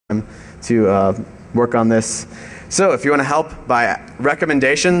to work on this. So if you want to help,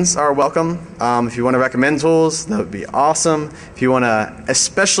 recommendations are welcome. If you want to recommend tools, that would be awesome. If you want to,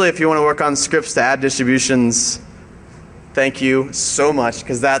 especially if you want to work on scripts to add distributions, thank you so much,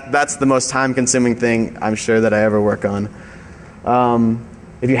 because that's the most time-consuming thing I'm sure that I ever work on.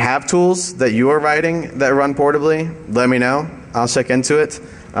 If you have tools that you are writing that run portably, let me know. I'll check into it.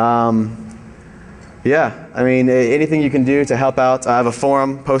 Yeah, I mean, anything you can do to help out. I have a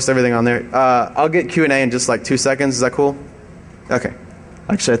forum, post everything on there. I'll get Q&A in just like 2 seconds. Is that cool? Okay.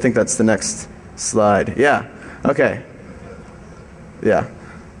 Actually, I think that's the next slide. Yeah. Okay. Yeah.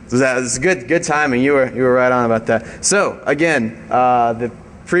 So that's good timing. You were right on about that. So again, the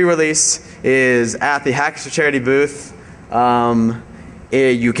pre-release is at the Hackers for Charity booth.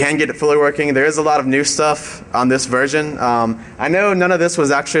 You can get it fully working. There is a lot of new stuff on this version. I know none of this was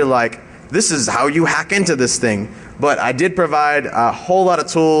actually like, this is how you hack into this thing. But I did provide a whole lot of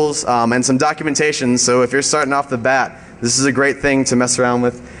tools and some documentation, so if you're starting off the bat, this is a great thing to mess around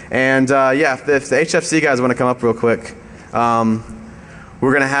with. And yeah, if the HFC guys want to come up real quick,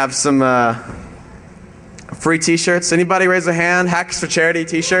 we're going to have some free t-shirts. Anybody raise a hand? Hackers for Charity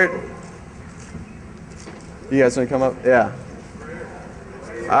t-shirt? You guys want to come up? Yeah.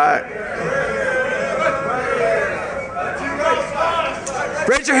 All right.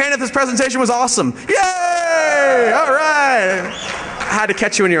 Raise your hand if this presentation was awesome. Yay! All right. I had to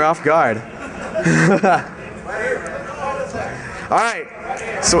catch you when you're off guard. All right.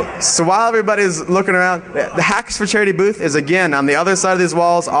 So while everybody's looking around, the Hackers for Charity booth is again on the other side of these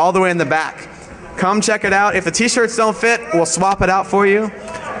walls, all the way in the back. Come check it out. If the t-shirts don't fit, we'll swap it out for you.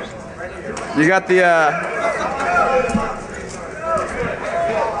 You got the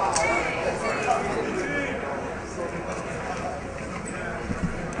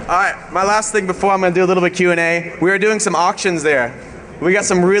all right, my last thing before I'm going to do a little bit of Q&A. We are doing some auctions there. We got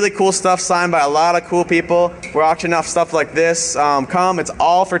some really cool stuff signed by a lot of cool people. We're auctioning off stuff like this. It's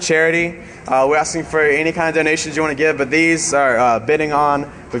all for charity. We're asking for any kind of donations you want to give, but these are bidding on.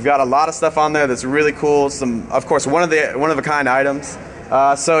 We've got a lot of stuff on there that's really cool. Some, of course, one of a kind items.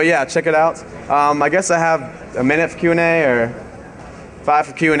 So yeah, check it out. I guess I have a minute for Q&A or 5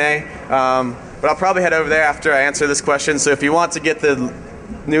 for Q&A. But I'll probably head over there after I answer this question. So if you want to get the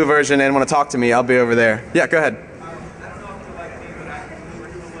new version and want to talk to me, I'll be over there. Yeah, go ahead.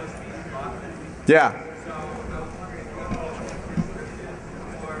 Yeah.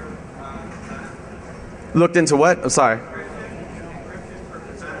 Looked into what? I'm sorry.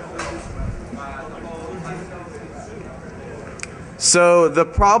 So the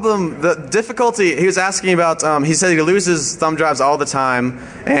problem, the difficulty, he was asking about, he said he loses thumb drives all the time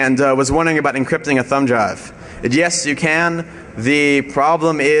and was wondering about encrypting a thumb drive. Yes, you can. The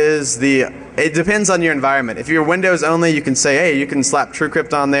problem is it depends on your environment. If you're Windows only, you can say, hey, you can slap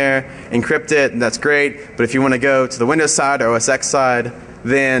TrueCrypt on there, encrypt it, and that's great. But if you want to go to the Windows side or OS X side,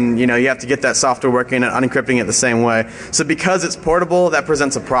 then you have to get that software working and unencrypting it the same way. So because it's portable, that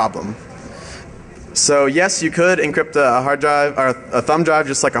presents a problem. So yes, you could encrypt a hard drive or a thumb drive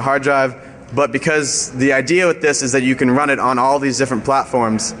just like a hard drive, but because the idea with this is that you can run it on all these different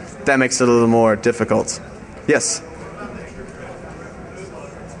platforms, that makes it a little more difficult. Yes?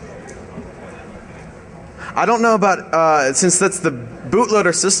 I don't know about, since that's the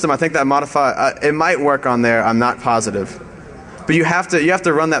bootloader system, I think that it might work on there, I'm not positive. But you have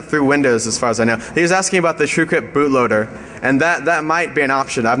to run that through Windows as far as I know. He was asking about the TrueCrypt bootloader, and that might be an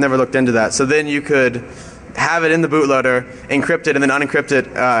option. I've never looked into that. So then you could have it in the bootloader, encrypt it, and then unencrypt it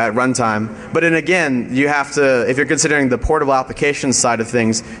at runtime. But then again, you have to, if you're considering the portable applications side of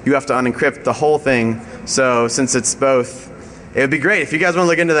things, you have to unencrypt the whole thing. So since it's both, it would be great. If you guys want to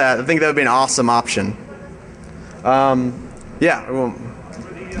look into that, I think that would be an awesome option. Yeah. Well,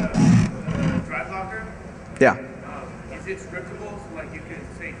 for the drive locker, yeah. Is it scriptable? So like you can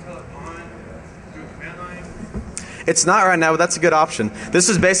say tell it on through command line? It's not right now, but that's a good option. This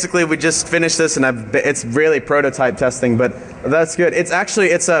is basically, we just finished this and it's really prototype testing, but that's good. It's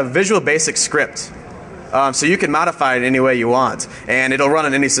a Visual Basic script. So you can modify it any way you want, and it'll run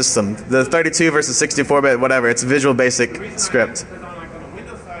on any system. The 32 versus 64-bit, whatever, it's a Visual Basic script. Because on the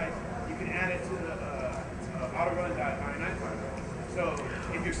Windows side, you can add it to the autorun.ini file. So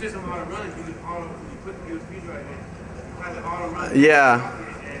if your system auto-runs, you put the USB drive in, have the auto-run. Yeah.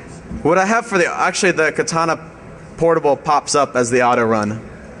 What I have for the Katana portable pops up as the auto-run.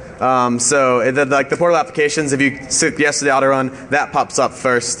 Like the portable applications, if you say yes to the auto run, that pops up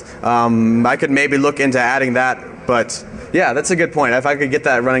first. I could maybe look into adding that, but yeah, that's a good point. If I could get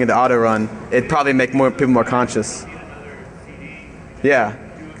that running in the auto run, it'd probably make people more conscious. Yeah.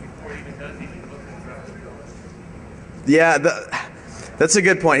 Yeah, That's a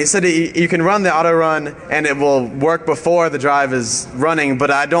good point. He said you can run the auto run and it will work before the drive is running, but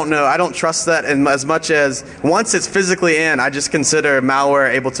I don't know. I don't trust that as much as once it's physically in, I just consider malware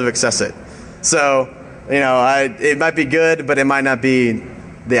able to access it. So, it might be good, but it might not be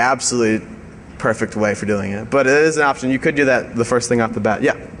the absolute perfect way for doing it. But it is an option. You could do that the first thing off the bat.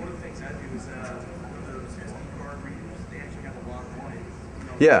 Yeah. One of the things I do is those SD card readers, they actually have a lock on it.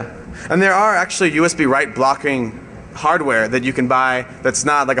 Yeah. And there are actually USB write blocking hardware that you can buy that's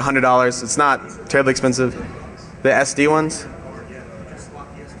not like $100. It's not terribly expensive. The SD ones?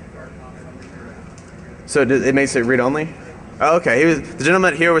 So it makes it read-only? Oh, okay. The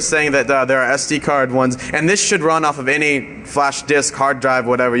gentleman here was saying that there are SD card ones, and this should run off of any flash disk, hard drive,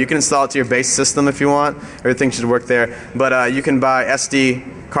 whatever. You can install it to your base system if you want. Everything should work there. But you can buy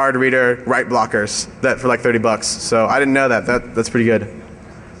SD card reader write blockers that for like $30. So I didn't know that. That's pretty good.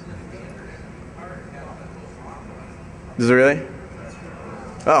 Is it really?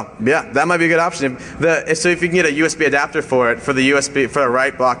 Oh, yeah, that might be a good option. So if you can get a USB adapter for it, for a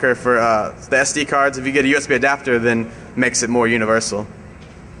write blocker for the SD cards, if you get a USB adapter, then it makes it more universal.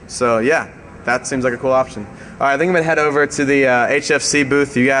 So yeah, that seems like a cool option. All right, I think I'm gonna head over to the HFC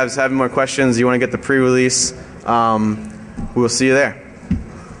booth. You guys have more questions? You want to get the pre-release? We'll see you there.